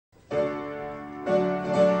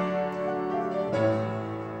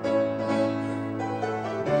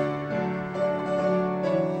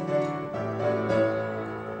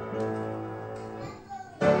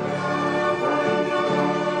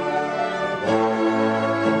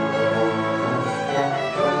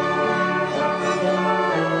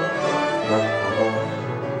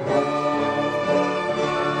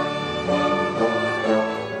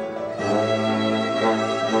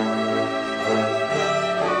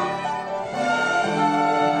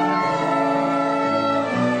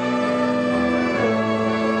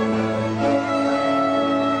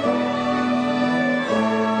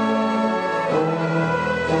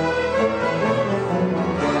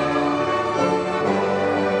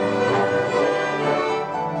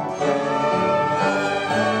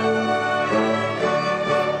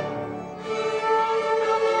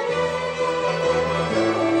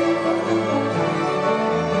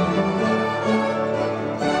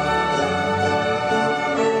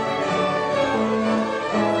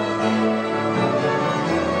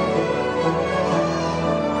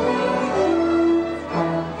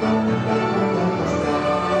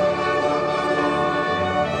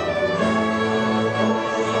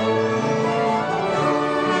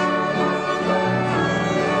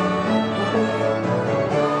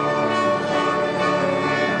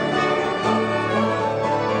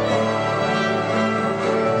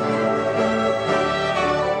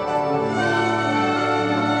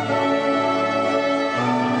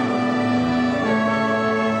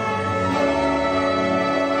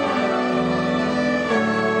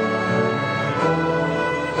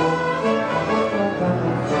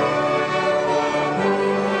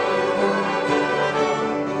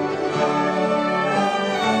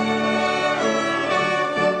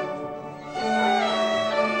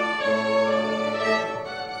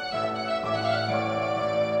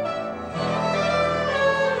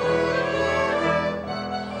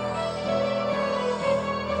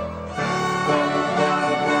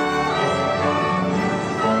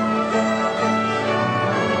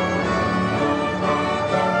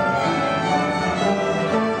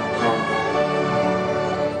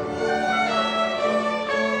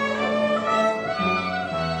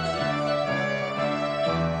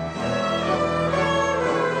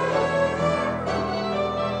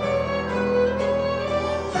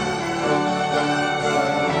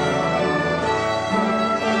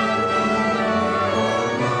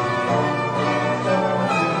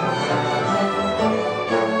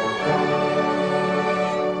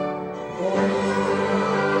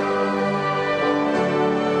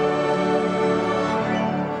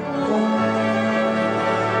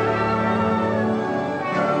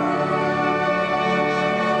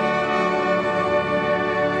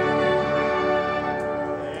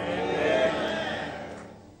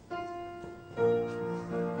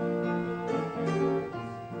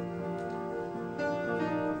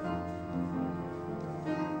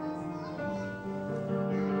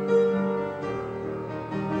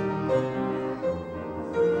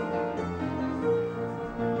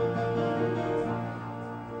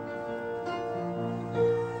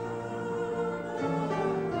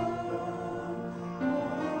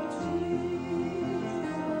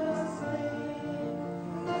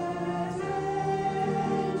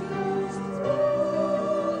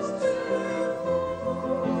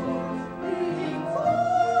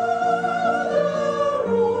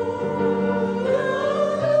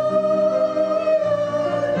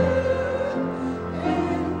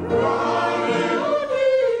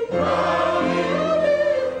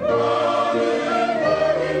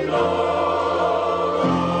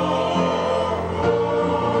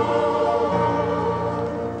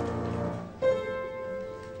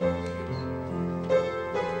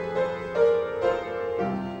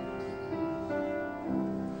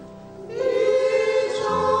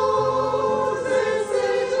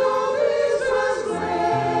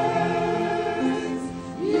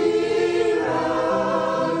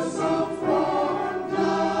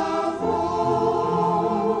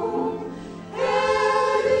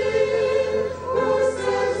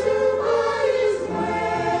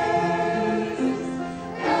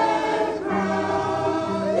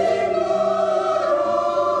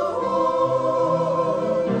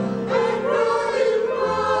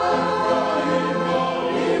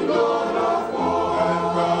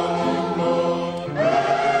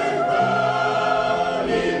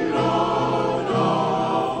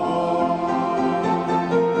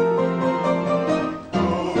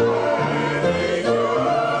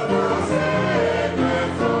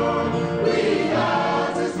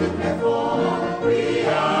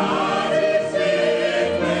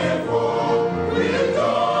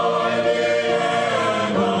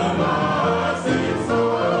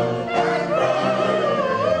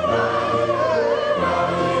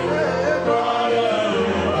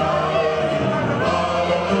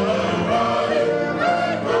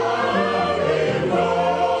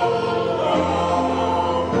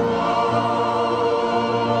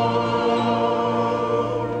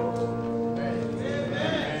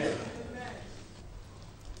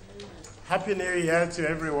Year to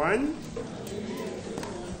everyone.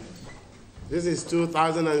 This is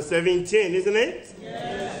 2017, isn't it?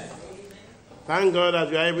 Yes. Thank God that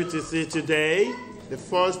we are able to see today, the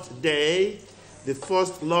first day, the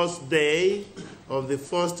first lost day of the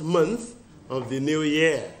first month of the new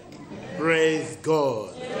year. Praise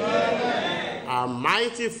God. Amen. Our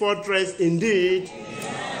mighty fortress indeed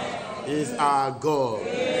is our God.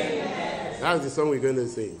 That's the song we're going to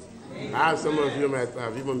sing. Perhaps some of you might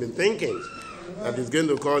have even been thinking that it's going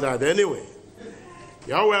to call that anyway.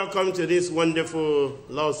 You're welcome to this wonderful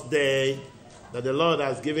lost day that the Lord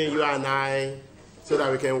has given you and I so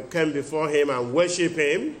that we can come before Him and worship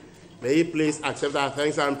Him. May He please accept our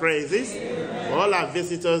thanks and praises. For all our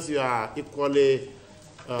visitors, you are equally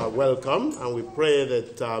welcome, and we pray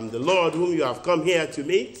that the Lord whom you have come here to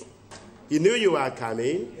meet, He knew you were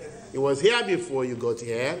coming. He was here before you got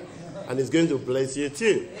here, and He's going to bless you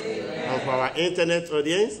too. And for our internet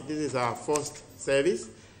audience, this is our first service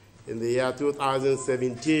in the year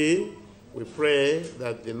 2017. We pray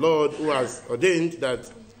that the Lord who has ordained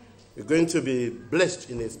that we're going to be blessed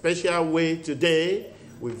in a special way today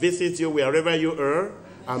will visit you wherever you are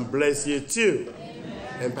and bless you too.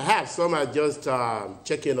 And perhaps some are just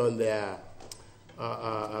checking on their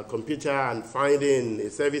computer and finding a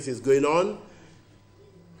service is going on.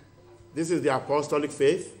 This is the Apostolic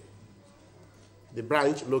Faith, the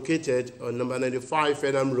branch located on number 95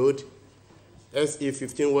 Peckham Road, SE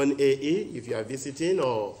 151AE. If you are visiting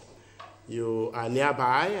or you are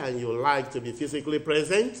nearby and you like to be physically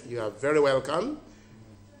present, you are very welcome.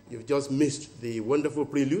 You've just missed the wonderful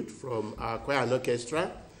prelude from our choir and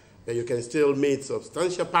orchestra, but you can still meet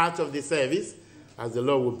substantial part of the service, as the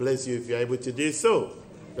Lord will bless you if you're able to do so.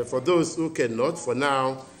 But for those who cannot, for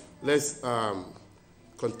now, let's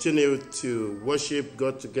continue to worship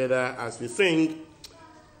God together as we sing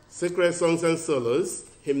Sacred Songs and Solos,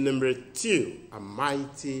 hymn number 2, A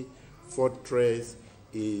Mighty Fortress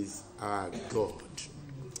is Our God.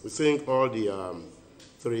 We sing all the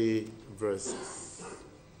 3 verses.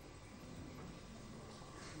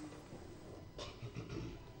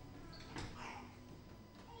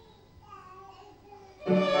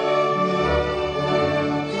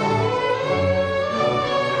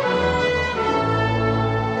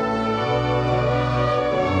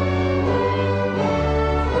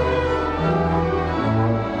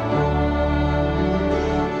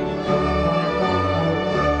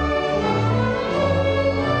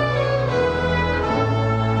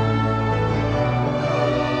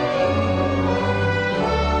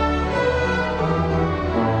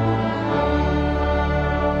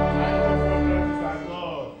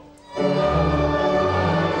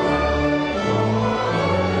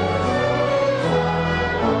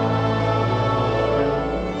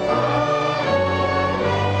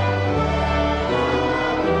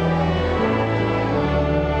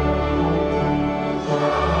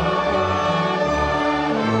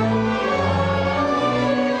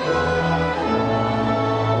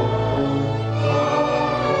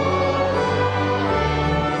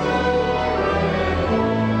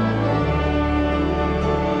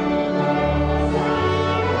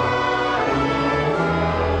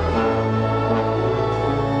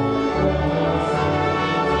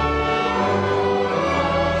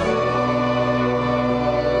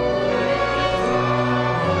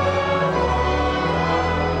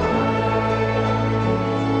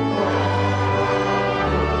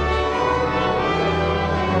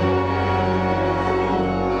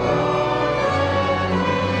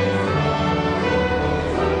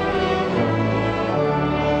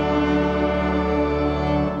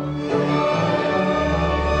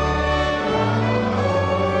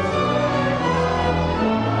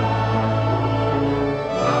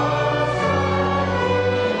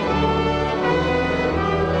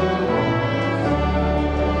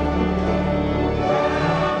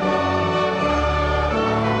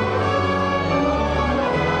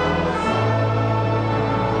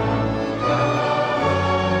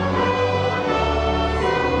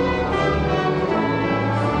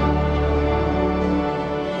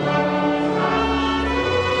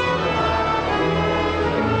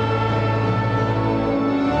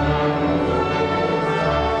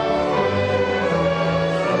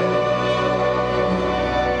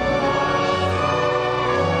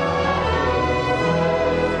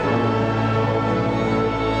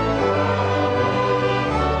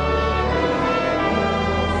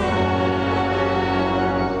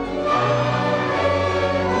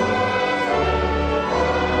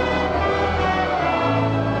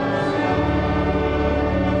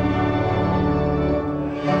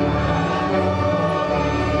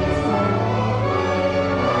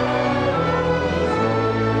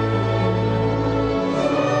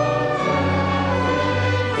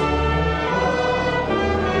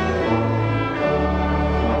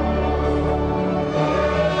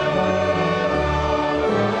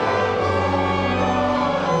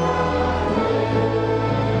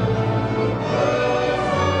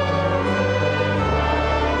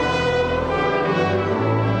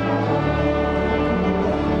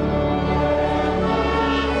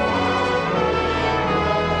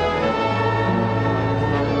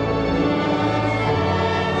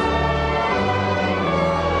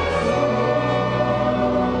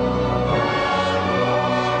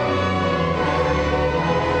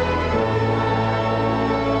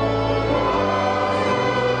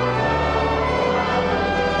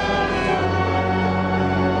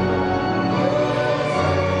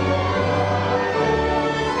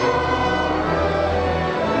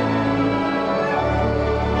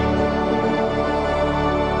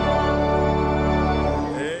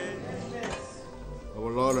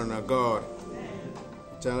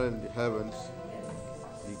 heavens.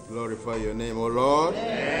 We glorify your name, O Lord.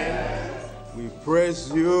 We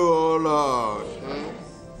praise you, O Lord.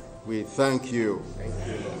 We thank you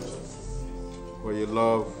for your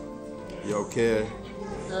love, your care,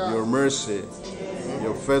 your mercy,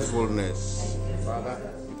 your faithfulness.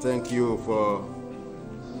 We thank you for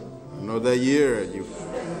another year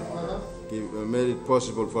you've made it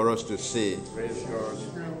possible for us to see.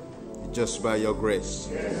 Just by your grace.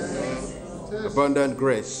 Abundant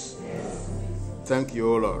grace. Thank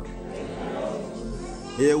you, O Lord.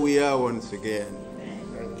 Here we are once again.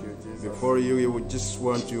 Thank you, Jesus. Before you, we would just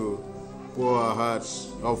want to pour our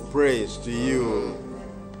hearts of praise to you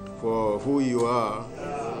for who you are,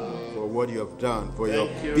 for what you have done, for your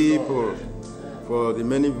people, for the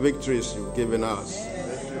many victories you've given us.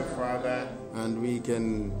 Thank you, Father. And we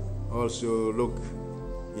can also look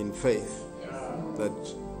in faith that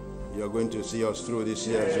you are going to see us through this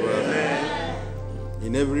year as well. Amen.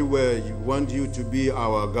 In everywhere, you want you to be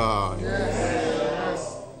our God.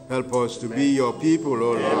 Yes. Help us to be your people,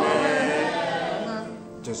 O Lord. Amen.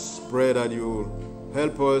 Just pray that you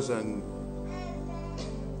help us and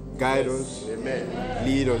guide us, Amen.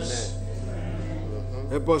 Lead us. Amen.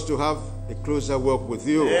 Help us to have a closer walk with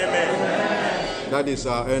you. Amen. That is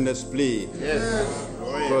our earnest plea. Yes.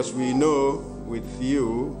 Because we know with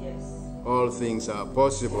you, all things are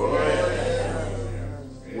possible.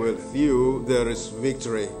 With you, there is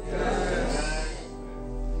victory.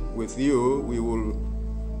 With you, we will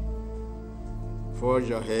forge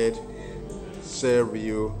ahead, serve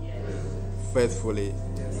you faithfully,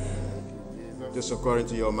 just according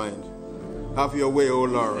to your mind. Have your way, O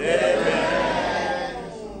Lord.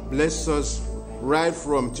 Bless us right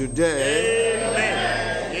from today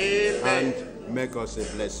and make us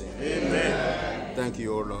a blessing. Amen. Thank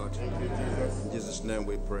you, O Lord. Thank you, Jesus. In Jesus' name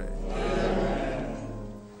we pray.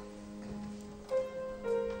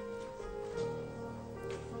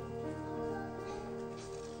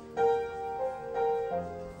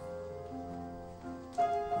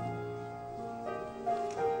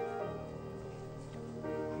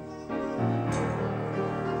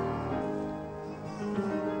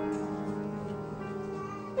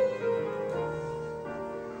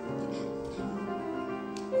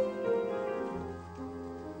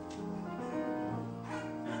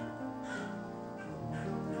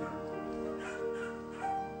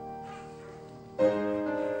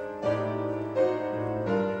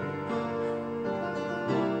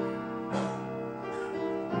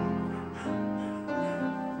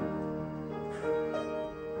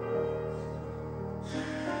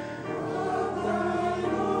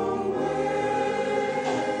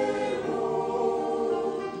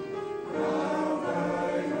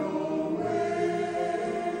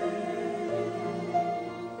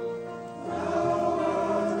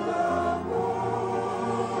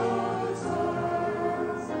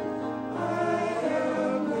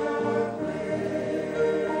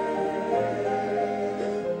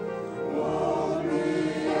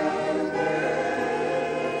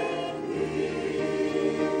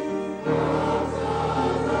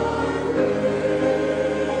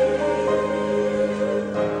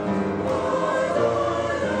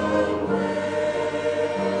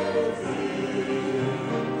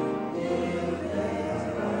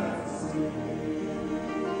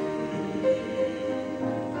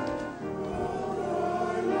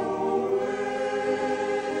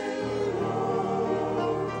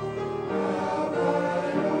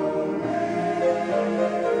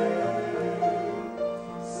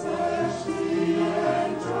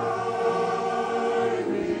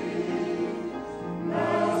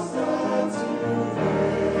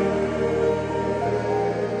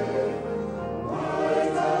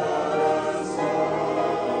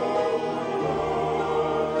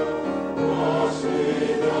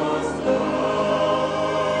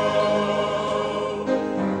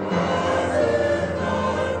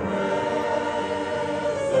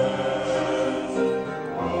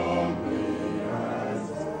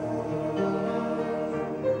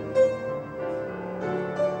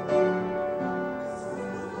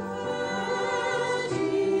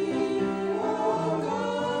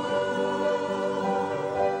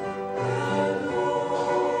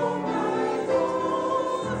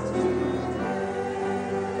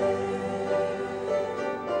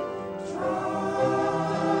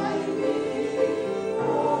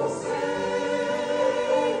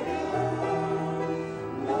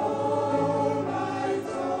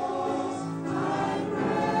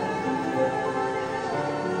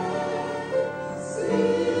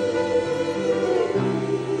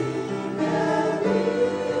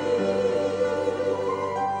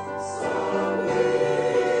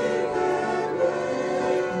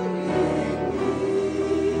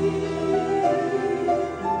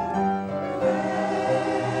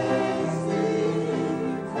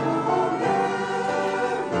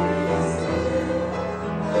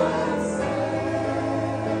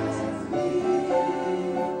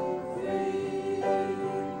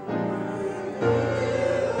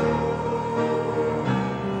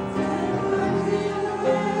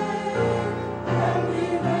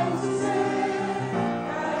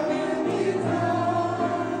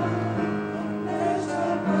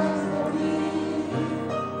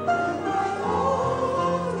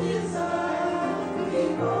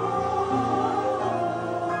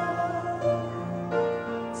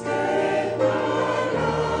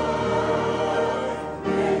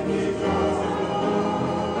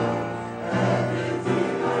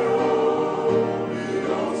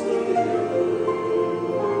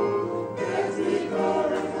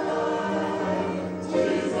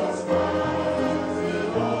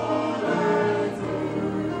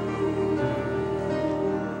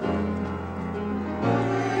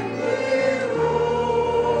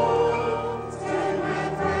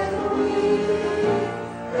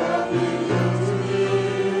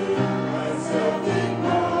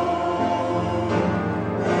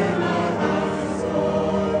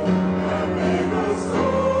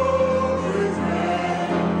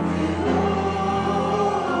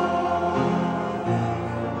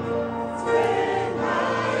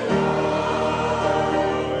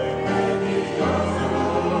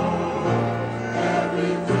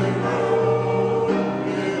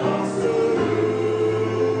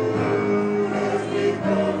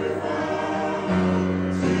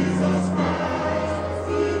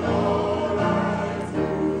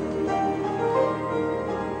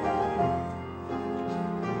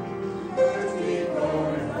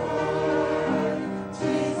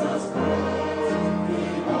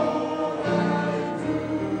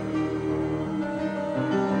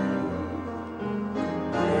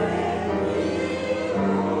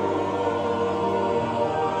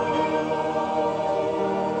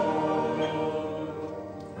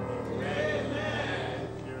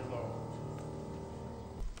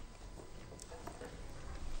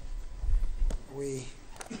 We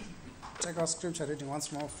take our scripture reading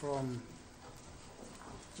once more from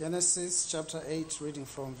Genesis chapter 8, reading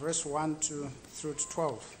from verse 1 through to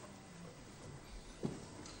 12.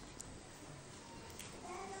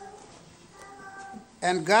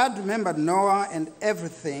 And God remembered Noah and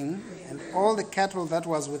everything, and all the cattle that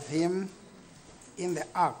was with him in the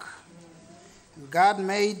ark. And God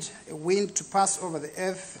made a wind to pass over the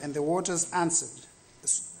earth, and the waters answered.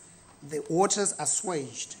 The waters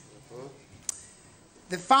assuaged.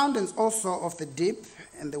 The fountains also of the deep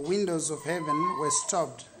and the windows of heaven were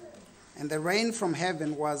stopped, and the rain from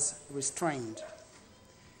heaven was restrained.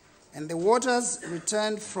 And the waters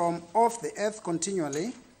returned from off the earth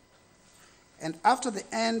continually. And after the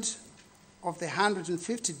end of the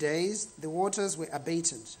 150 days, the waters were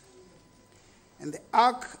abated. And the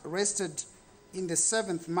ark rested in the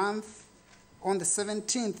 7th month, on the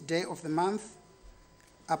 17th day of the month,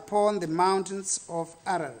 upon the mountains of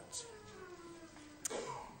Ararat.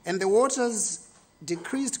 And the waters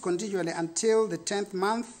decreased continually until the 10th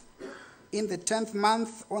month. In the 10th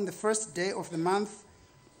month, on the 1st day of the month,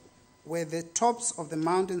 were the tops of the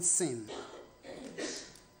mountains seen.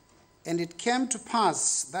 And it came to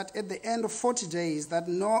pass that at the end of 40 days that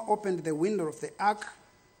Noah opened the window of the ark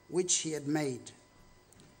which he had made.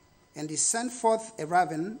 And he sent forth a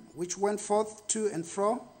raven, which went forth to and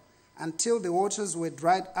fro, until the waters were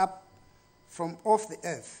dried up from off the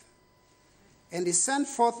earth. And he sent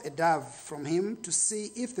forth a dove from him to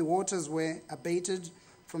see if the waters were abated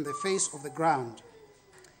from the face of the ground.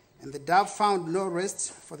 And the dove found no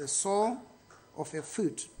rest for the sole of her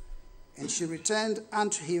foot. And she returned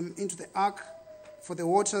unto him into the ark, for the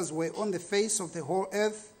waters were on the face of the whole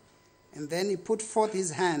earth. And then he put forth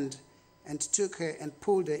his hand, and took her and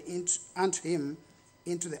pulled her unto him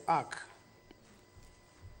into the ark.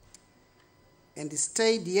 And he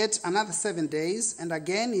stayed yet another 7 days, and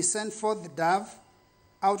again he sent forth the dove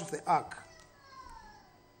out of the ark.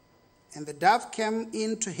 And the dove came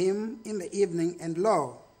in to him in the evening, and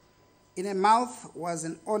lo, in her mouth was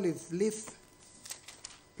an olive leaf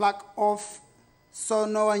plucked off. So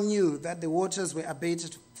Noah knew that the waters were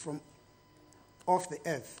abated from off the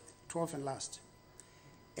earth. 12 and last.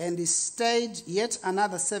 And he stayed yet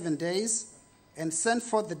another 7 days, and sent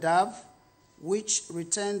forth the dove, which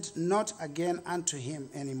returned not again unto him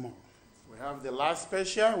anymore. We have the last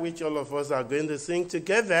special, which all of us are going to sing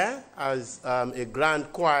together as a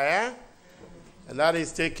grand choir. And that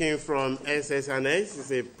is taken from SSNS.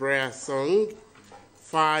 It's a prayer song,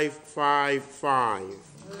 555.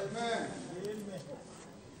 Amen.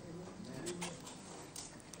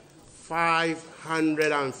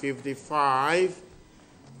 555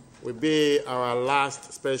 will be our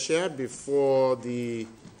last special before the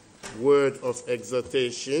word of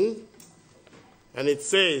exhortation. And it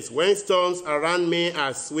says, when storms around me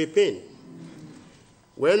are sweeping,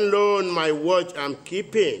 when lone my watch I'm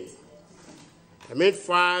keeping, amid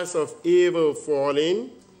fires of evil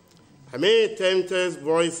falling, amid tempters'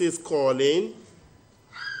 voices calling,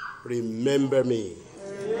 remember me,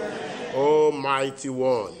 O mighty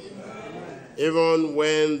one. Even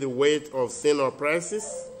when the weight of sin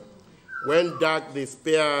oppresses, when dark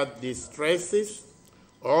despair distresses,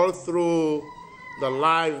 all through the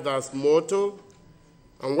life that's mortal,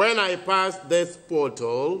 and when I pass death's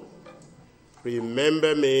portal,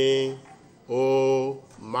 remember me, O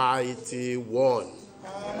mighty one.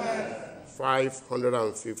 Amen.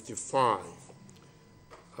 555.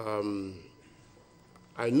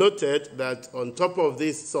 I noted that on top of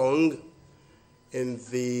this song, in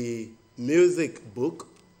the music book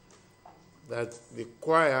that the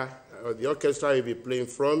choir or the orchestra will be playing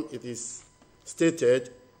from, it is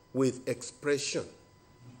stated with expression.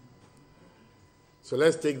 So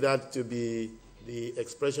let's take that to be the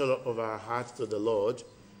expression of our heart to the Lord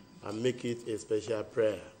and make it a special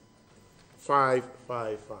prayer.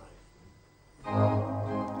 555.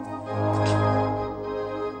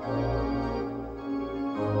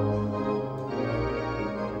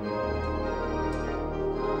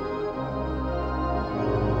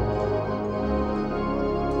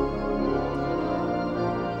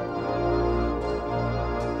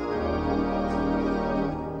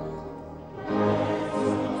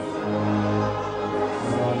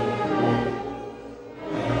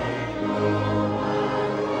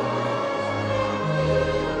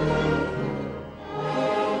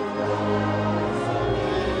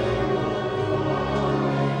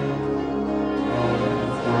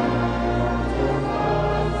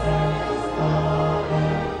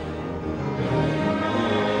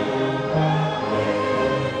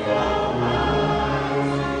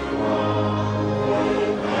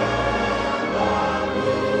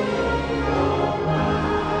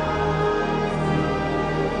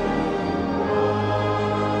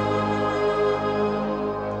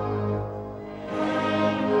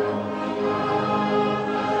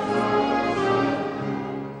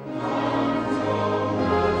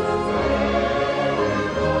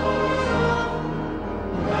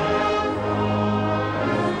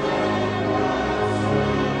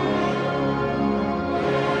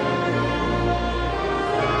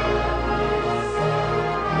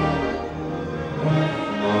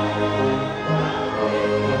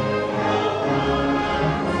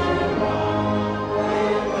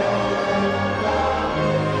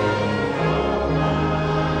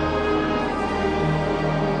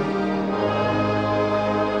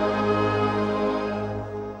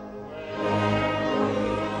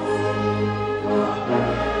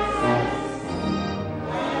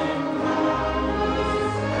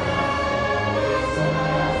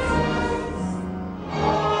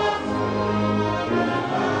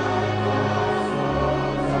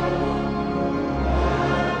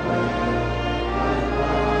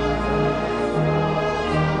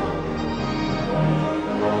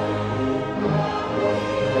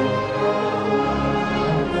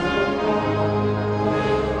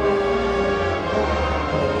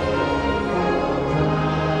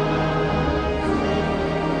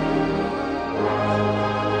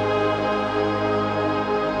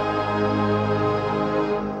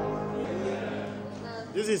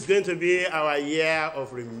 This is going to be our year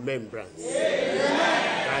of remembrance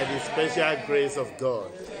by the special grace of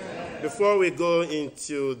God. Before we go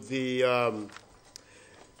into the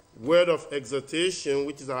word of exhortation,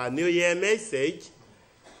 which is our New Year message,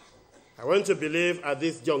 I want to believe at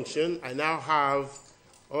this junction, I now have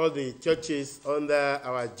all the churches under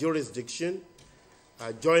our jurisdiction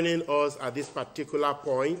joining us at this particular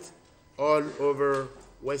point all over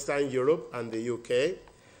Western Europe and the UK.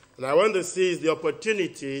 And I want to seize the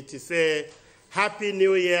opportunity to say Happy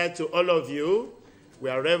New Year to all of you,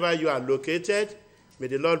 wherever you are located. May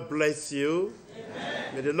the Lord bless you. Amen.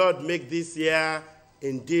 May the Lord make this year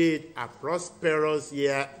indeed a prosperous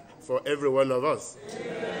year for every one of us.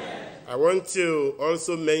 Amen. I want to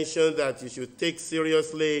also mention that you should take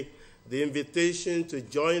seriously the invitation to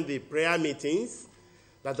join the prayer meetings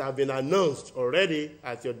that have been announced already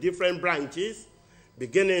at your different branches.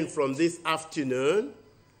 Beginning from this afternoon,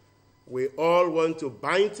 we all want to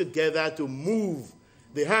bind together to move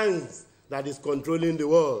the hands that is controlling the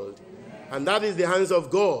world. And that is the hands of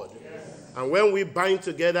God. Yes. And when we bind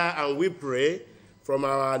together and we pray, from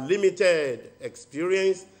our limited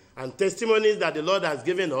experience and testimonies that the Lord has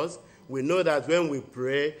given us, we know that when we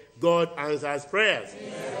pray, God answers prayers.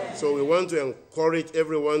 Yes. So we want to encourage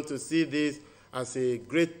everyone to see this as a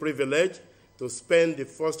great privilege to spend the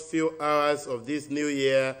first few hours of this new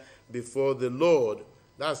year before the Lord.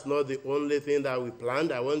 That's not the only thing that we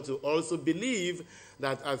planned. I want to also believe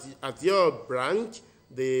that at your branch,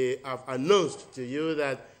 they have announced to you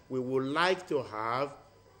that we would like to have,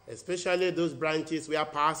 especially those branches where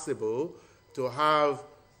possible, to have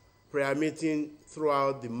prayer meeting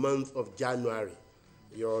throughout the month of January.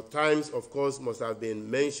 Your times, of course, must have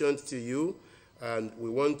been mentioned to you, and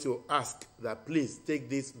we want to ask that please take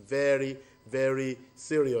this very, very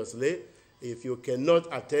seriously. If you cannot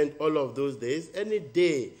attend all of those days, any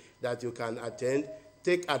day that you can attend,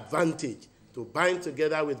 take advantage to bind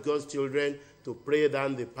together with God's children to pray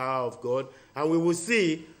down the power of God, and we will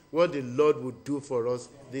see what the Lord will do for us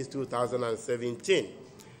this 2017.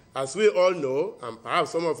 As we all know, and perhaps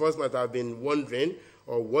some of us might have been wondering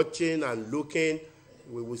or watching and looking,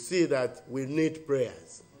 we will see that we need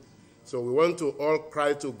prayers. So we want to all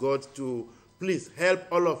cry to God to please help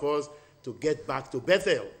all of us to get back to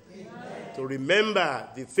Bethel, to remember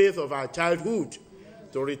the faith of our childhood,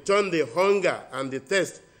 to return the hunger and the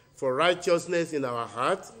thirst for righteousness in our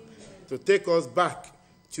hearts, to take us back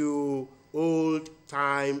to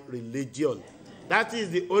old-time religion. That is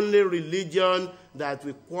the only religion that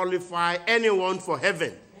will qualify anyone for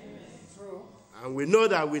heaven. And we know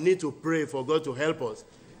that we need to pray for God to help us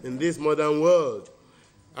in this modern world.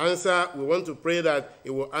 We want to pray that He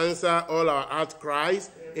will answer all our heart cries,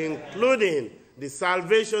 including the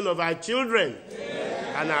salvation of our children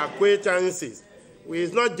and our acquaintances.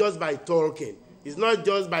 It's not just by talking. It's not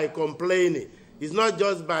just by complaining. It's not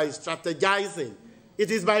just by strategizing. It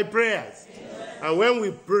is by prayers. And when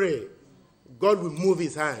we pray, God will move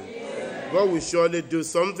His hand. God will surely do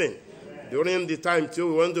something. During the time, too,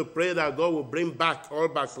 we want to pray that God will bring back all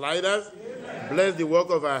backsliders, bless the work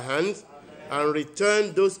of our hands, and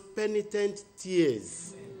return those penitent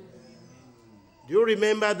tears. Do you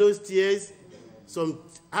remember those tears? Some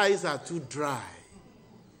eyes are too dry.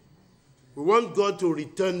 We want God to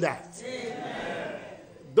return that. Amen.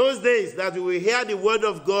 Those days that we will hear the word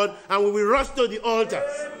of God and we will rush to the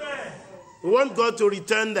altars. Amen. We want God to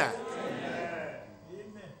return that. Amen.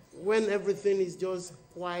 When everything is just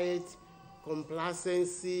quiet,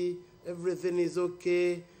 complacency, everything is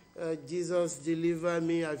okay, Jesus deliver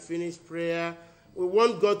me, I finished prayer. We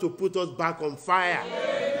want God to put us back on fire.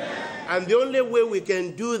 Amen. And the only way we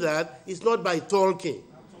can do that is not by talking.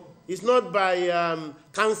 It's not by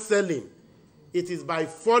counseling. It is by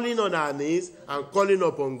falling on our knees and calling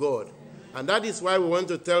upon God. And that is why we want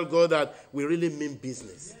to tell God that we really mean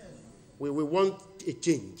business. We want a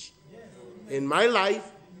change. In my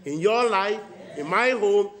life, in your life, in my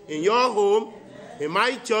home, in your home, in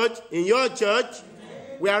my church, in your church,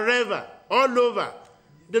 wherever, all over.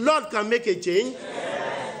 The Lord can make a change.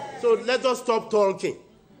 So let us stop talking.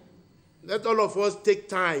 Let all of us take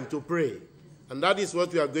time to pray. And that is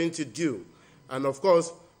what we are going to do. And of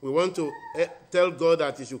course, we want to tell God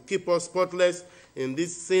that He should keep us spotless in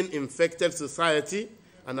this sin-infected society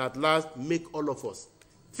and at last make all of us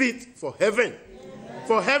fit for heaven. Amen.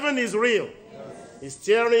 For heaven is real. Yes. He's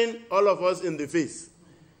staring all of us in the face.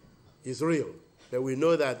 It's real. But we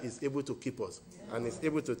know that He's able to keep us and He's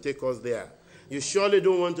able to take us there. You surely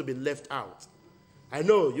don't want to be left out. I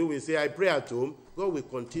know you will say, I pray at home. God will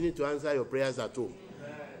continue to answer your prayers at home.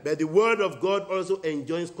 Amen. But the word of God also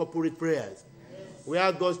enjoins corporate prayers.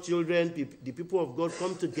 Where God's children, the people of God,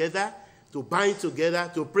 come together to bind together,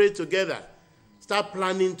 to pray together. Start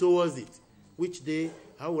planning towards it. Which day,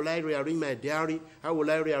 how will I rearrange my diary? How will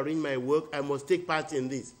I rearrange my work? I must take part in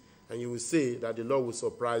this. And you will see that the Lord will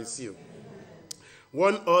surprise you.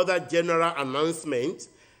 One other general announcement,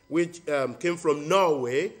 which came from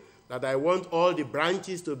Norway, that I want all the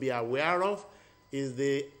branches to be aware of, is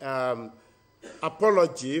the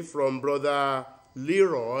apology from Brother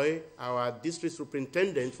Leroy, our district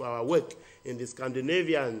superintendent for our work in the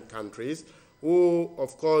Scandinavian countries, who,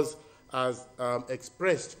 of course, has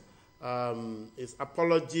expressed his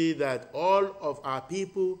apology that all of our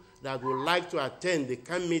people that would like to attend the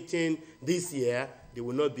camp meeting this year, they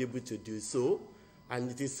will not be able to do so. And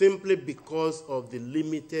it is simply because of the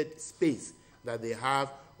limited space that they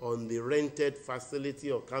have on the rented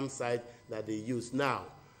facility or campsite that they use now.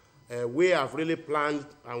 We have really planned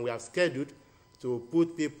and we have scheduled to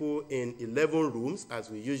put people in 11 rooms, as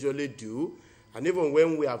we usually do. And even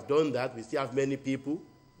when we have done that, we still have many people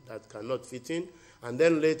that cannot fit in. And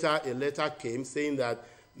then later, a letter came saying that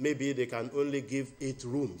maybe they can only give 8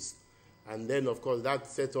 rooms. And then, of course, that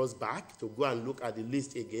set us back to go and look at the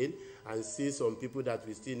list again and see some people that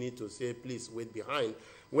we still need to say, please wait behind.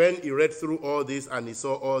 When he read through all this and he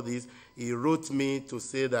saw all this, he wrote me to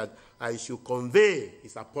say that I should convey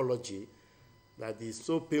his apology, that it's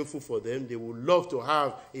so painful for them. They would love to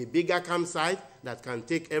have a bigger campsite that can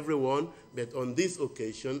take everyone, but on this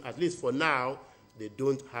occasion, at least for now, they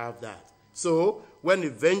don't have that. So when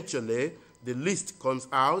eventually the list comes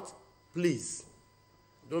out, please,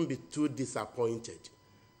 don't be too disappointed.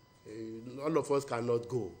 All of us cannot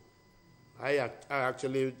go. I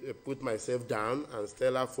actually put myself down and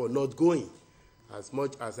Stella for not going, as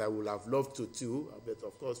much as I would have loved to too, but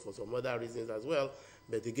of course for some other reasons as well.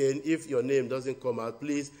 But again, if your name doesn't come out,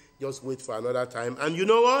 please just wait for another time. And you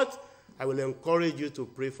know what? I will encourage you to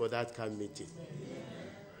pray for that camp meeting.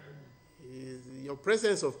 Your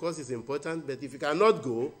presence, of course, is important, but if you cannot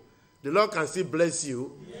go, the Lord can still bless you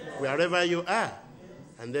wherever you are.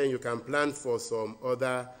 And then you can plan for some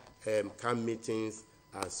other camp meetings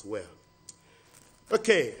as well.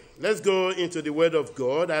 Okay, let's go into the Word of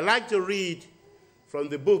God. I like to read from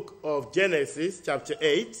the book of Genesis, chapter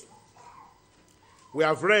 8. We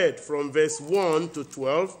have read from verse 1 to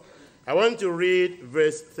 12. I want to read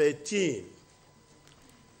verse 13.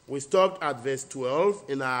 We stopped at verse 12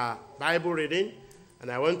 in our Bible reading, and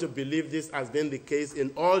I want to believe this has been the case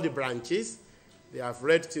in all the branches. They have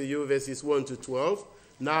read to you verses 1 to 12.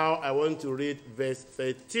 Now I want to read verse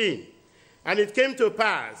 13. And it came to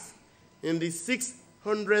pass in the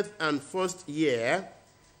 601st year,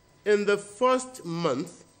 in the first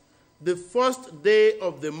month, the first day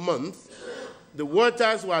of the month, the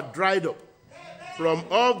waters were dried up from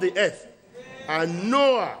off the earth. And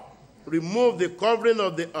Noah removed the covering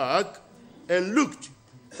of the ark and looked,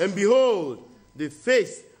 and behold, the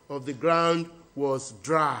face of the ground was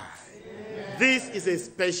dry. This is a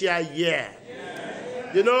special year.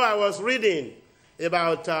 You know, I was reading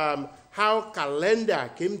about how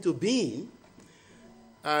calendar came to being,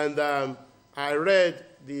 and I read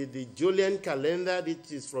the Julian calendar,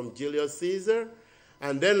 which is from Julius Caesar,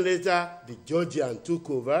 and then later the Georgian took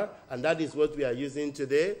over, and that is what we are using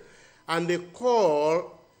today. And they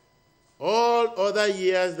call all other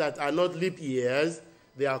years that are not leap years,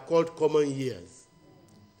 they are called common years.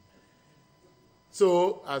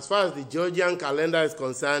 So as far as the Georgian calendar is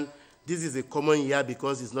concerned, this is a common year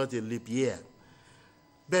because it's not a leap year.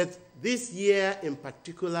 But this year in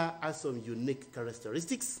particular has some unique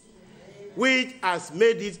characteristics, which has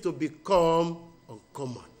made it to become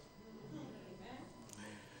uncommon.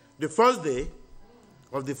 The first day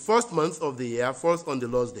of the first month of the year falls on the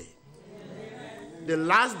Lord's Day. The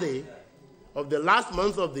last day of the last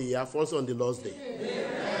month of the year falls on the Lord's Day.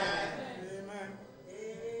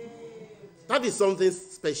 That is something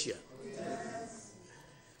special.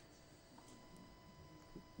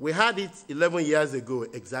 We had it 11 years ago,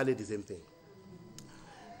 exactly the same thing.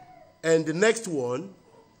 And the next one,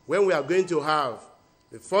 when we are going to have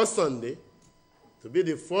the first Sunday to be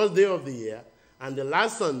the first day of the year, and the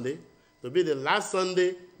last Sunday to be the last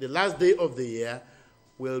Sunday, the last day of the year,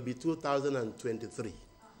 will be 2023.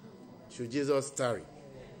 Should Jesus tarry.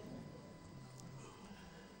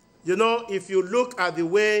 You know, if you look at the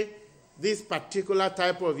way this particular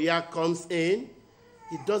type of year comes in,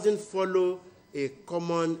 it doesn't follow a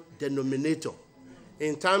common denominator.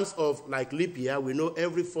 In terms of like leap year, we know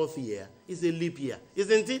every fourth year is a leap year,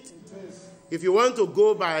 isn't it? If you want to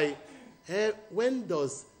go by, when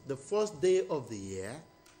does the first day of the year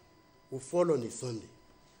will fall on a Sunday,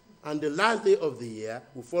 and the last day of the year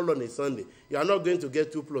will fall on a Sunday, you are not going to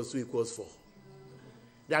get 2 + 2 = 4.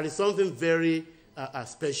 That is something very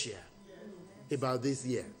special. about this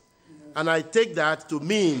year. And I take that to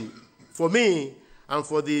mean, for me and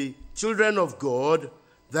for the children of God,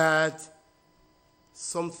 that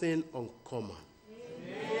something uncommon,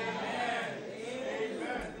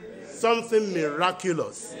 something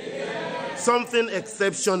miraculous, something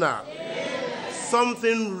exceptional,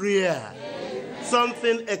 something rare,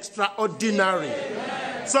 something extraordinary,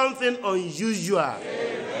 something unusual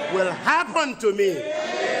will happen to me.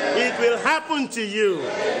 It will happen to you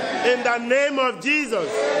in the name of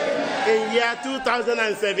Jesus in year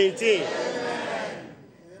 2017.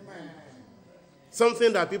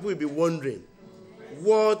 Something that people will be wondering,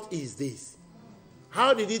 what is this?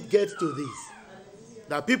 How did it get to this?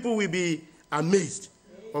 That people will be amazed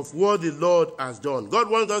of what the Lord has done. God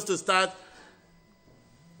wants us to start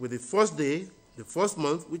with the first day, the first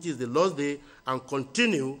month, which is the Lord's Day, and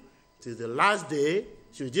continue till the last day,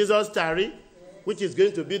 should Jesus tarry, which is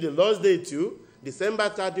going to be the Lord's Day too. December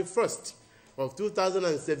 31st of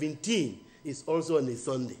 2017 is also on a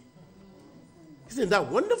Sunday. Isn't that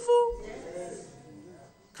wonderful?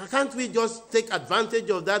 Can't we just take advantage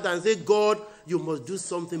of that and say, God, you must do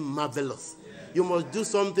something marvelous. You must do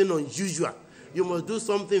something unusual. You must do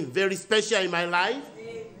something very special in my life.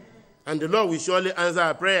 And the Lord will surely answer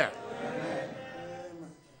our prayer.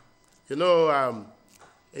 You know,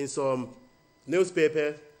 in some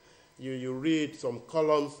newspaper, you read some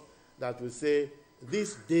columns that will say,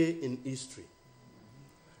 this day in history.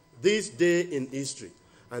 This day in history.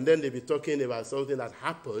 And then they'll be talking about something that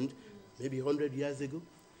happened maybe 100 years ago,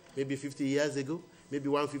 maybe 50 years ago, maybe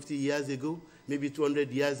 150 years ago, maybe 200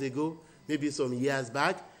 years ago, maybe some years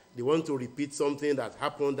back. They want to repeat something that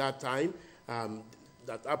happened that time,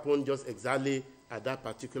 that happened just exactly at that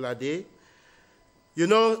particular day. You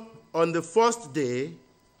know, on the first day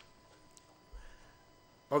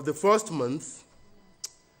of the first month,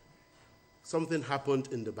 something happened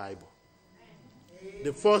in the Bible.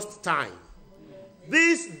 The first time.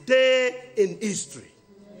 This day in history,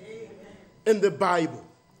 in the Bible.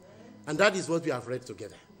 And that is what we have read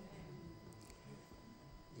together.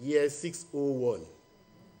 Year 601.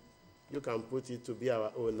 You can put it to be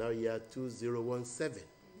our own now, year 2017.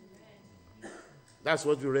 That's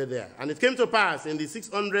what we read there. And it came to pass in the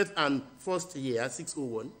 601st year,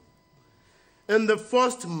 601, in the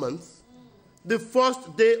first month, the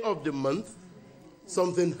first day of the month,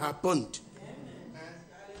 something happened.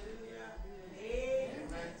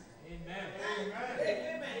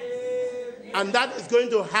 And that is going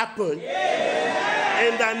to happen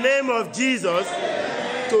in the name of Jesus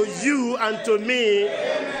to you and to me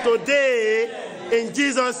today in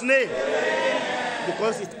Jesus' name.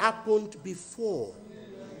 Because it happened before.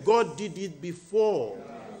 God did it before.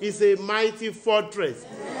 He's a mighty fortress.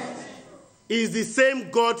 He's the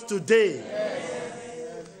same God today.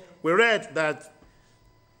 We read that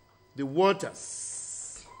the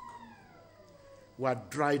waters were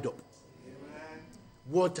dried up.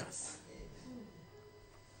 Waters.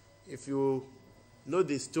 If you know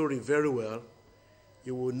the story very well,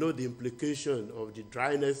 you will know the implication of the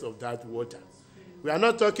dryness of that water. We are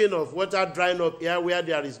not talking of water drying up here where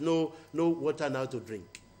there is no water now to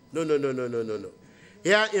drink. No.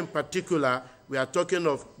 Here in particular, we are talking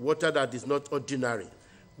of water that is not ordinary.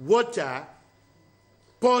 Water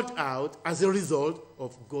poured out as a result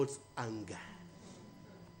of God's anger.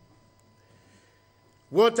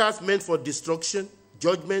 Waters meant for destruction,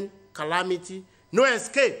 judgment, calamity, no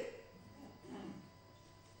escape.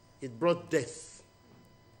 It brought death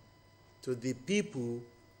to the people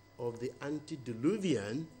of the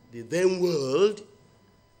antediluvian, the then world.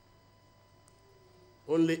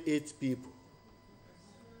 Only 8 people.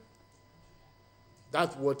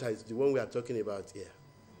 That water is the one we are talking about here.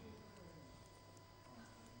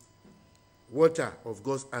 Water of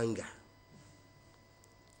God's anger.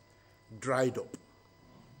 Dried up.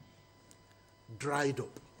 Dried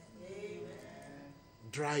up.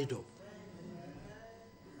 Dried up.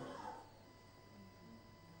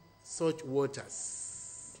 Such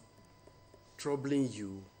waters troubling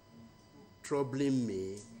you, troubling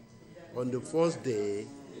me on the first day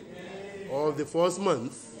of the first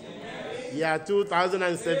month, year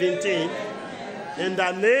 2017, in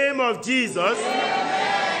the name of Jesus,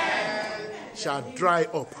 shall dry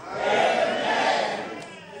up.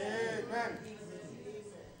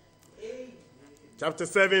 Chapter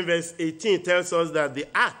 7, verse 18 tells us that the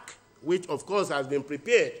ark, which of course has been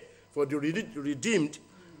prepared for the redeemed,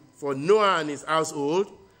 for Noah and his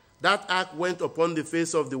household, that ark went upon the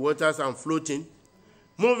face of the waters and floating,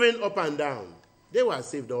 moving up and down. They were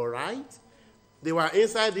saved, all right. They were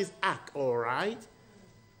inside this ark, all right.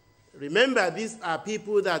 Remember, these are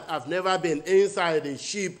people that have never been inside a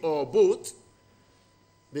ship or boat.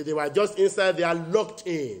 They were just inside, they are locked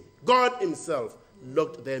in. God himself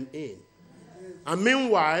locked them in. And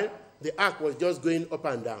meanwhile, the ark was just going up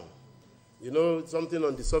and down. You know, something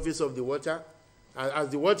on the surface of the water. And as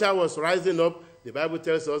the water was rising up, the Bible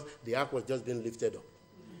tells us the ark was just being lifted up.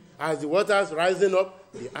 As the water is rising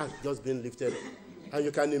up, the ark just being lifted up. And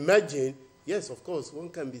you can imagine, yes, of course, one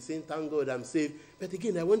can be saying, thank God I'm saved. But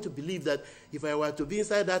again, I want to believe that if I were to be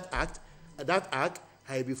inside that ark,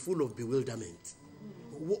 I'd be full of bewilderment.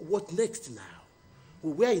 What next now?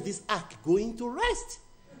 Where is this ark going to rest?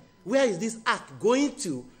 Where is this ark going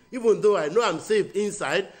to? Even though I know I'm saved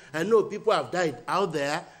inside, I know people have died out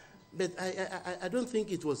there, but I don't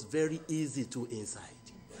think it was very easy to inside.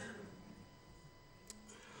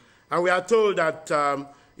 And we are told that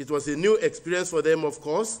it was a new experience for them, of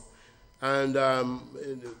course. And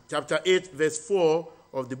chapter 8, verse 4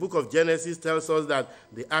 of the book of Genesis tells us that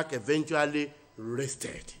the ark eventually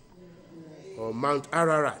rested on Mount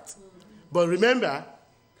Ararat. But remember,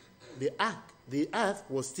 the earth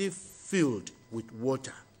was still filled with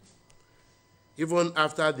water, even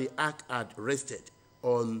after the ark had rested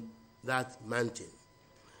on that mountain.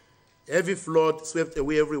 Heavy flood swept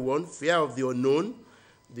away everyone, fear of the unknown.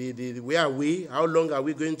 Where are we? How long are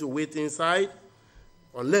we going to wait inside?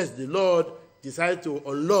 Unless the Lord decides to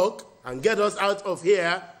unlock and get us out of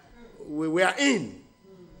here, we are in.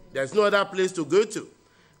 There's no other place to go to.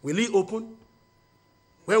 Will he open?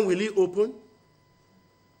 When will he open?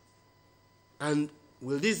 And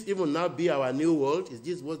will this even now be our new world? Is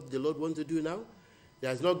this what the Lord wants to do now?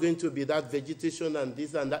 There's not going to be that vegetation and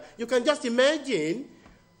this and that. You can just imagine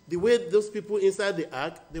the way those people inside the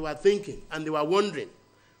ark, they were thinking and they were wondering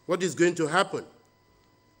what is going to happen.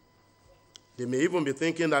 They may even be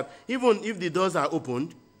thinking that even if the doors are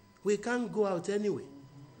opened, we can't go out anyway.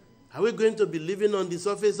 Are we going to be living on the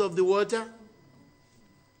surface of the water?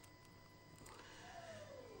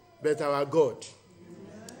 But our God,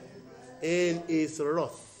 in his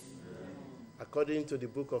wrath, according to the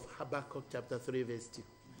book of Habakkuk chapter 3 verse 2,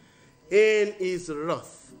 in his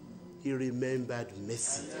wrath, he remembered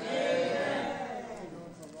mercy.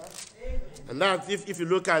 And that, if you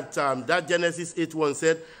look at that Genesis 8:1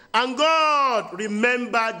 said, and God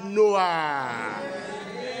remembered Noah.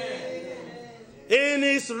 In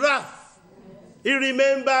his wrath, he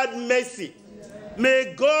remembered mercy.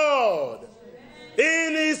 May God,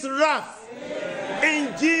 in his wrath,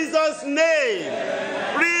 in Jesus' name,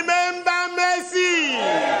 remember mercy.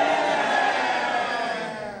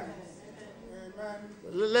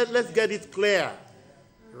 Let's get it clear.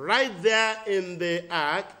 Right there in the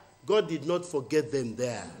ark, God did not forget them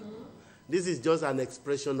there. This is just an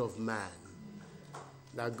expression of man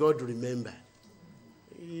that God remembered.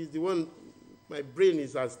 He's the one, my brain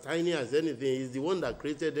is as tiny as anything. He's the one that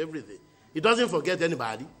created everything. He doesn't forget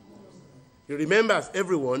anybody. He remembers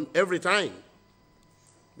everyone every time.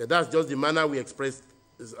 But that's just the manner we express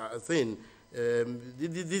a thing.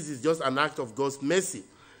 This is just an act of God's mercy.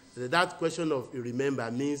 That question of remember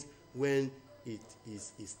means when it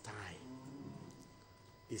is time.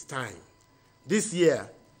 It's time. This year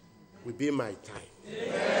will be my time.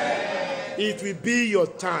 Amen. It will be your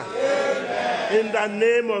time. Amen. In the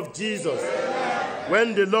name of Jesus. Amen.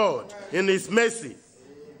 When the Lord, in his mercy,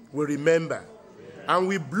 will remember and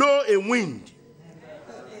will blow a wind.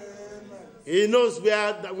 He knows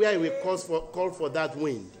where he will call for that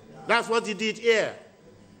wind. That's what he did here.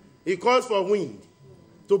 He calls for wind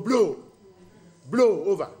to blow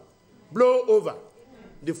over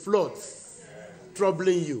the floods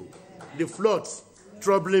troubling you, the floods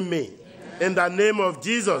troubling me. In the name of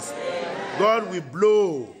Jesus, God will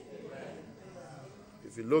blow.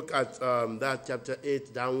 If you look at that chapter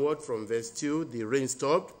 8 downward from verse 2, the rain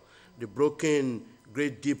stopped, the broken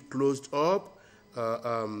great deep closed up,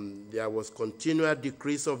 there was continual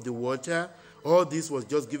decrease of the water. All this was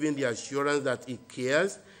just giving the assurance that he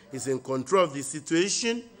cares, he's in control of the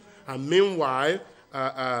situation. And meanwhile,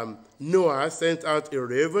 Noah sent out a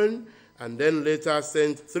raven, and then later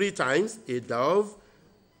sent 3 times a dove.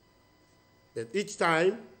 But each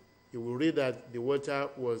time, you will read that the water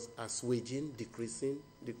was assuaging, decreasing.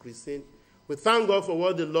 We thank God for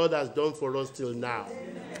what the Lord has done for us till now,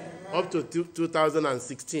 up to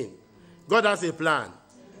 2016. God has a plan.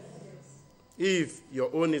 If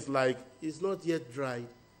your own is like, it's not yet dry,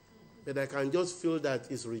 but I can just feel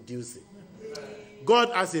that it's reducing.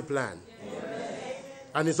 God has a plan.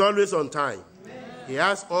 And it's always on time. He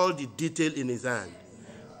has all the detail in his hand.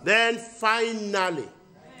 Then finally,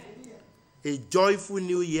 a joyful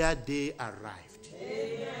New Year day arrived.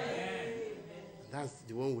 That's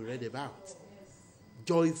the one we read about.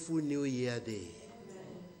 Joyful New Year day.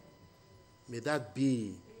 May that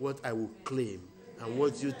be what I will claim and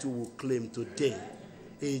what you two will claim today.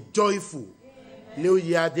 A joyful New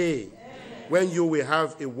Year day, when you will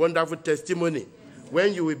have a wonderful testimony,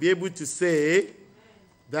 when you will be able to say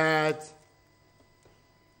that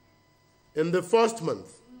in the first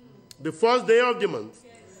month, the first day of the month,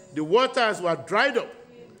 the waters were dried up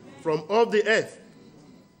from off the earth,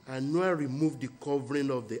 and Noah removed the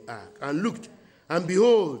covering of the ark, and looked, and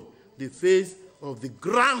behold, the face of the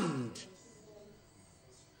ground.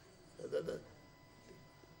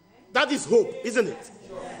 That is hope, isn't it?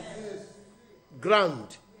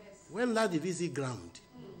 Ground. When last did we see ground?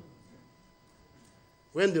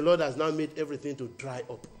 When the Lord has now made everything to dry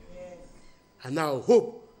up. And now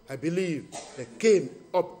hope, I believe, that came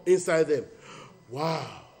up inside them. Wow.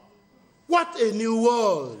 What a new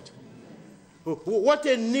world. What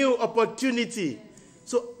a new opportunity.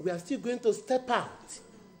 So we are still going to step out.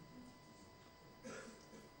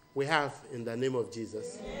 We have, in the name of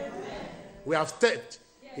Jesus. We have stepped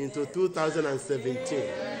into 2017.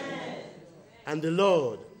 And the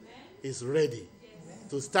Lord is ready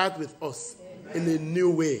to start with us in a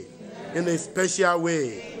new way, in a special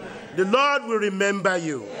way. The Lord will remember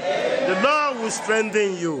you. The Lord will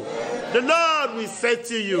strengthen you. The Lord will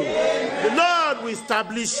settle you. The Lord will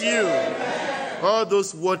establish you. All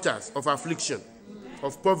those waters of affliction,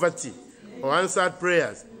 of poverty, or answered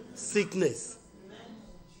prayers, sickness,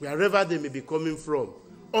 wherever they may be coming from,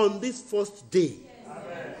 on this first day,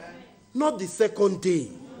 not the second day,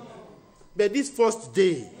 but this first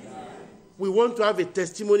day, we want to have a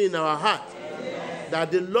testimony in our heart that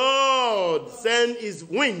the Lord send his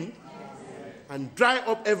wind and dry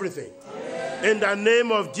up everything. In the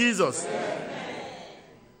name of Jesus.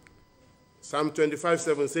 Psalm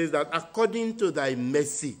 25:7 says that according to thy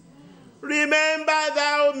mercy, remember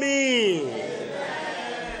thou me.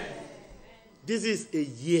 This is a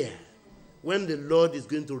year when the Lord is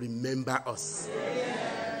going to remember us.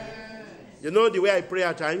 You know the way I pray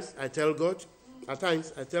at times? I tell God, I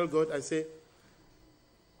say,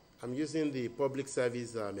 I'm using the public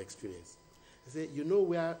service experience. I say, you know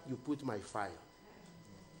where you put my file?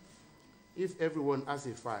 If everyone has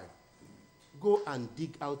a file, go and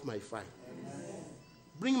dig out my file.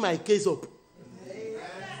 Bring my case up.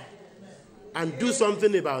 And do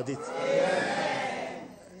something about it.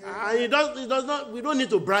 And it does not, we don't need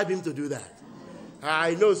to bribe him to do that.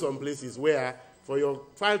 I know some places where for your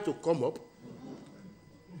file to come up,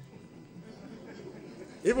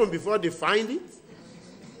 even before they find it,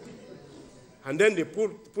 and then they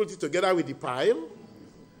put it together with the pile,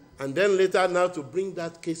 and then later now to bring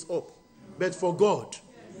that case up. But for God,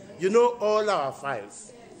 you know all our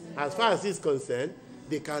files, as far as he's concerned,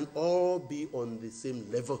 they can all be on the same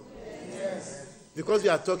level. Because we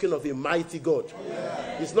are talking of a mighty God.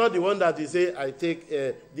 It's not the one that you say, I take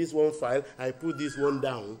this one file, I put this one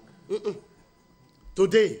down.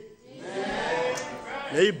 Today,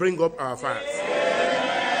 may he bring up our files.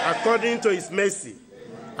 According to his mercy,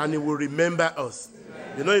 and he will remember us.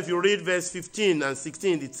 You know, if you read verse 15 and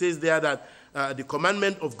 16, it says there that the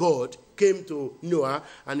commandment of God came to Noah,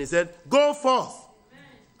 and he said, go forth.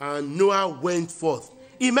 And Noah went forth.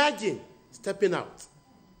 Imagine stepping out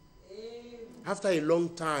after a long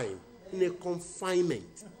time in a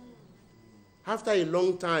confinement, after a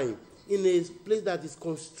long time in a place that is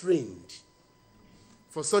constrained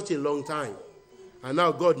for such a long time. And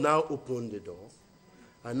now God now opened the door.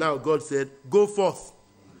 And now God said, go forth.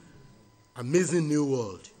 Amazing new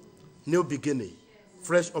world, new beginning,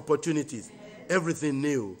 fresh opportunities, everything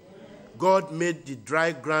new. God made the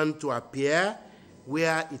dry ground to appear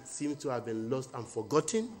where it seemed to have been lost and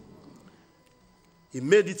forgotten. He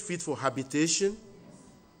made it fit for habitation.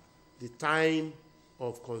 The time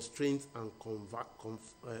of constraints and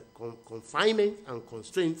confinement and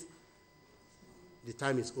constraints, the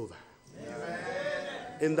time is over. Amen.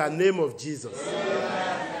 In the name of Jesus.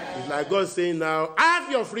 Amen. It's like God saying now,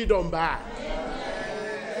 have your freedom back.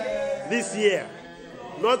 Amen. This year.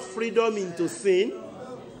 Not freedom into sin,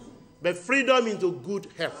 but freedom into good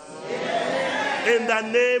health. Amen. In the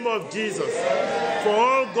name of Jesus. Amen. For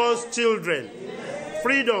all God's children.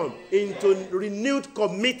 Freedom into renewed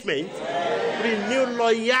commitment, renewed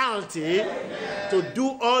loyalty to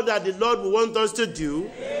do all that the Lord will want us to do,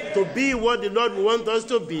 to be what the Lord will want us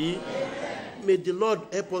to be. May the Lord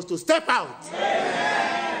help us to step out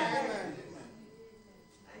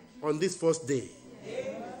on this first day.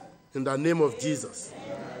 In the name of Jesus.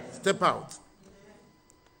 Step out.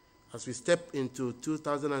 As we step into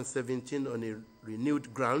 2017 on a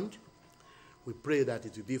renewed ground, we pray that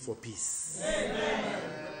it will be for peace. Amen.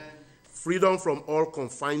 Freedom from all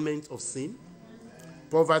confinement of sin,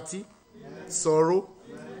 poverty, sorrow,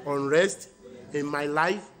 unrest in my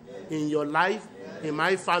life, in your life, in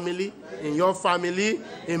my family, in your family,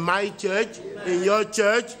 in my church, in your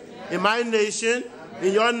church, in my nation,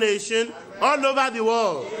 in your nation, all over the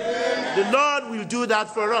world. The Lord will do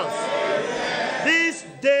that for us. This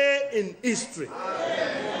day in history,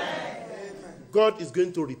 God is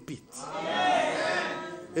going to repeat.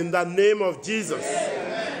 In the name of Jesus.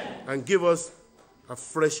 And give us a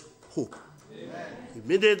fresh hope.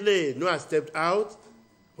 Immediately, Noah stepped out.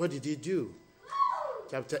 What did he do?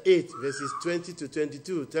 Chapter 8, verses 20 to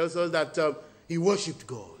 22 tells us that he worshipped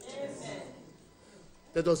God.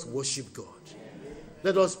 Let us worship God.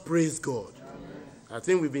 Let us praise God. I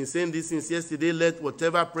think we've been saying this since yesterday. Let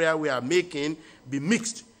whatever prayer we are making be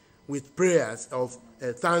mixed with prayers of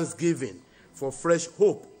thanksgiving for fresh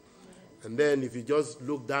hope. And then if you just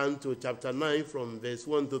look down to chapter 9 from verse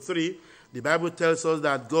 1 to 3, the Bible tells us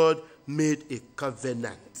that God made a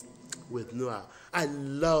covenant with Noah. I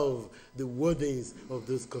love the wordings of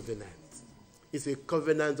those covenants. It's a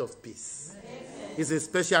covenant of peace. It's a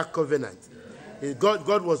special covenant.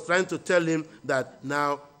 God was trying to tell him that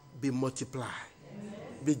now be multiply,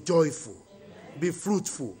 be joyful, be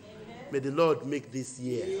fruitful. May the Lord make this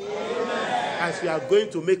year. As we are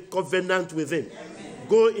going to make covenant with him,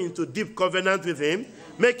 go into deep covenant with him,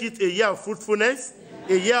 make it a year of fruitfulness,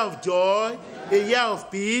 a year of joy, a year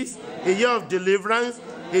of peace, a year of deliverance,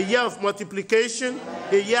 a year of multiplication,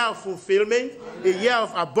 a year of fulfillment, a year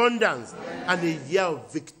of abundance, and a year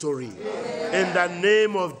of victory. In the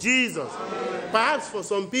name of Jesus. Perhaps for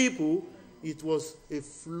some people, it was a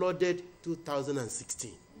flooded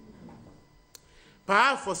 2016.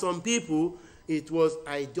 Perhaps for some people, it was,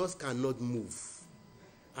 I just cannot move.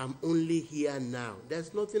 I'm only here now.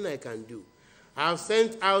 There's nothing I can do. I've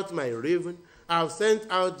sent out my raven. I've sent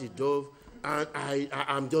out the dove, and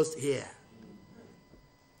I'm just here.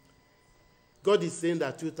 God is saying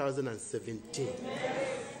that 2017,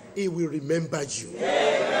 he will remember you.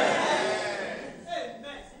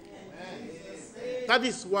 That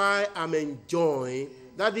is why I'm enjoying,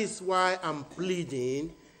 that is why I'm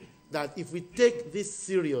pleading that if we take this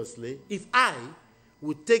seriously, if I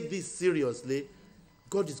would take this seriously,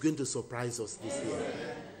 God is going to surprise us this year.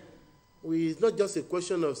 It's not just a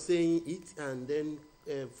question of saying it and then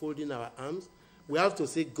folding our arms. We have to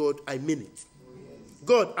say, God, I mean it.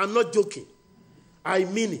 God, I'm not joking. I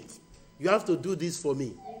mean it. You have to do this for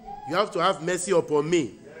me. You have to have mercy upon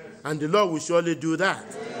me. And the Lord will surely do that.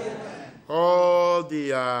 All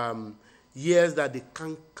the years that the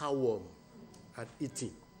cankerworm had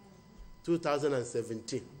eaten,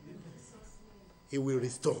 2017, he will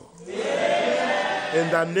restore. In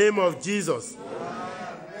the name of Jesus.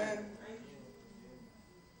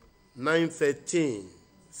 9:13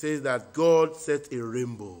 says that God set a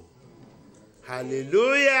rainbow.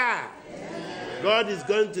 Hallelujah. God is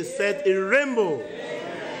going to set a rainbow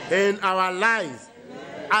in our lives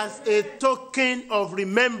as a token of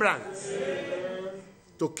remembrance,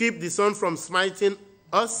 to keep the sun from smiting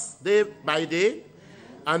us day by day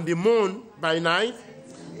and the moon by night,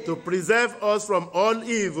 to preserve us from all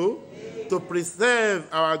evil, to preserve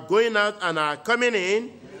our going out and our coming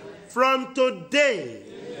in from today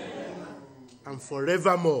and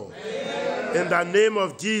forevermore. In the name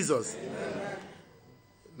of Jesus.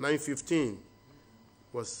 9:15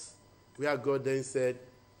 was where God then said,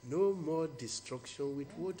 no more destruction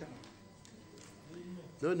with water.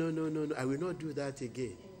 No. I will not do that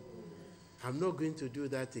again. I'm not going to do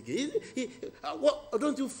that again.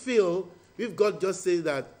 Don't you feel if God just says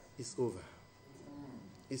that it's over?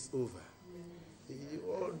 It's over.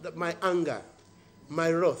 My anger,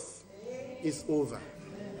 my wrath is over.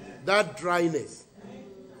 That dryness,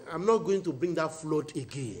 I'm not going to bring that flood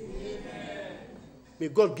again. May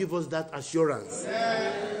God give us that assurance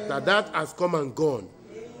that has come and gone.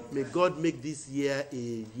 May God make this year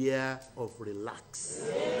a year of relax.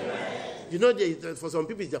 You know, for some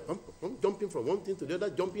people, they're jumping from one thing to the other,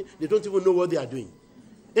 jumping. They don't even know what they are doing.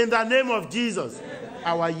 In the name of Jesus,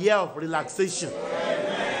 our year of relaxation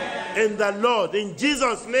in the Lord, in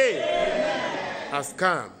Jesus' name, has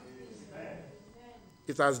come.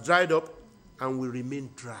 It has dried up and will remain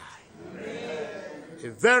dry. A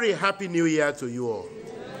very happy new year to you all.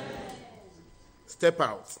 Step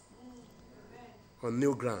out on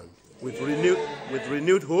new ground with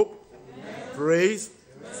renewed hope, praise,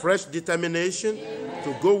 fresh determination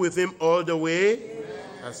to go with him all the way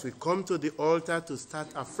as we come to the altar to start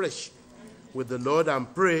afresh with the Lord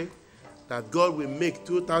and pray that God will make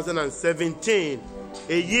 2017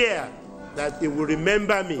 a year that he will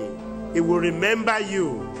remember me, he will remember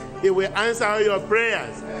you, he will answer all your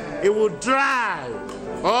prayers, he will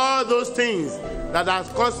drive all those things that are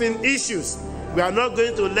causing issues. We are not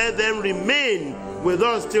going to let them remain with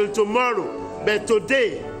us till tomorrow. But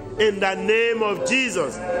today, in the name of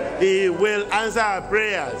Jesus, He will answer our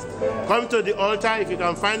prayers. Come to the altar if you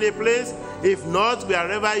can find a place. If not,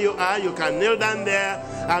 wherever you are, you can kneel down there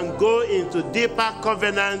and go into deeper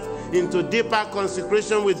covenant, into deeper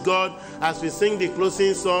consecration with God as we sing the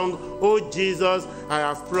closing song, "Oh Jesus, I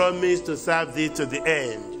have promised to serve Thee to the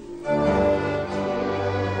end."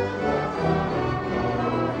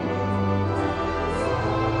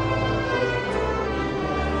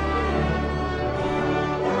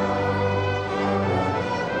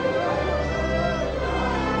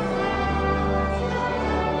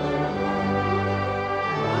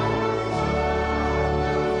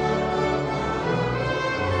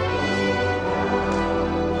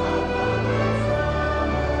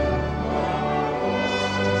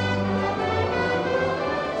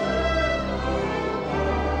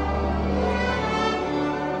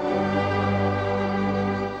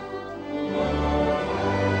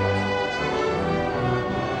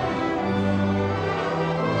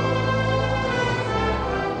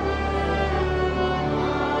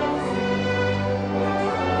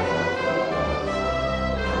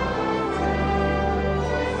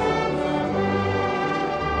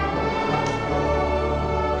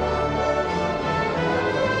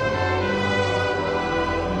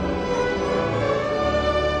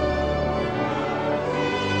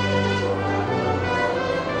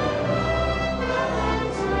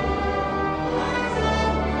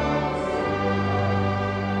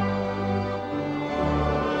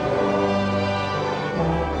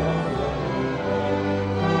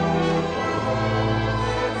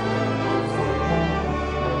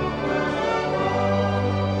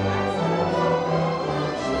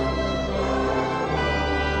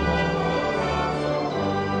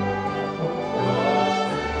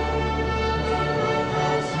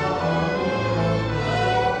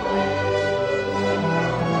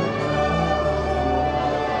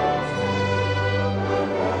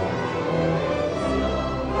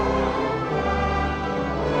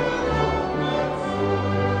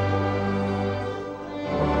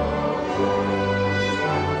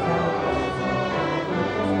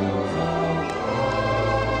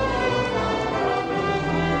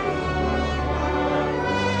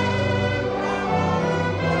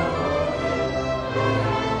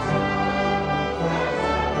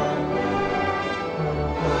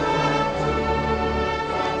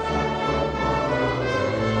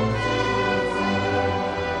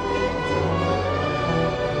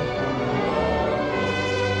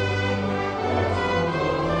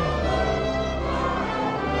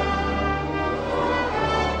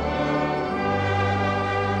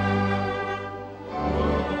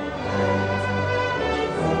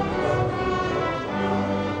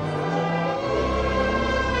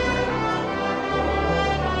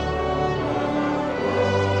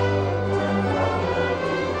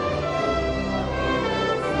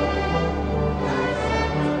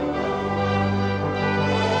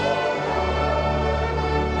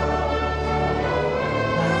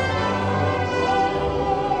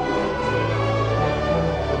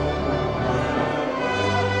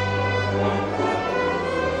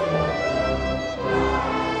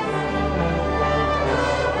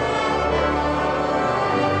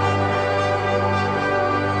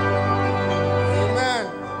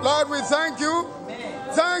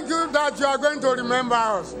 that you are going to remember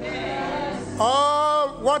us.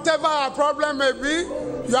 Oh, whatever our problem may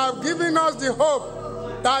be, you have given us the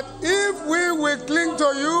hope that if we will cling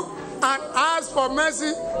to you and ask for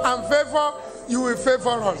mercy and favor, you will favor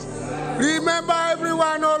us. Remember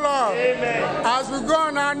everyone, oh Lord. Amen. As we go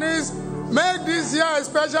on our knees, make this year a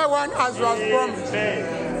special one as you have promised.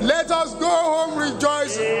 Amen. Let us go home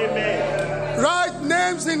rejoicing. Amen. Write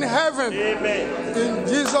names in heaven. Amen. In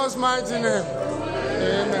Jesus' mighty name.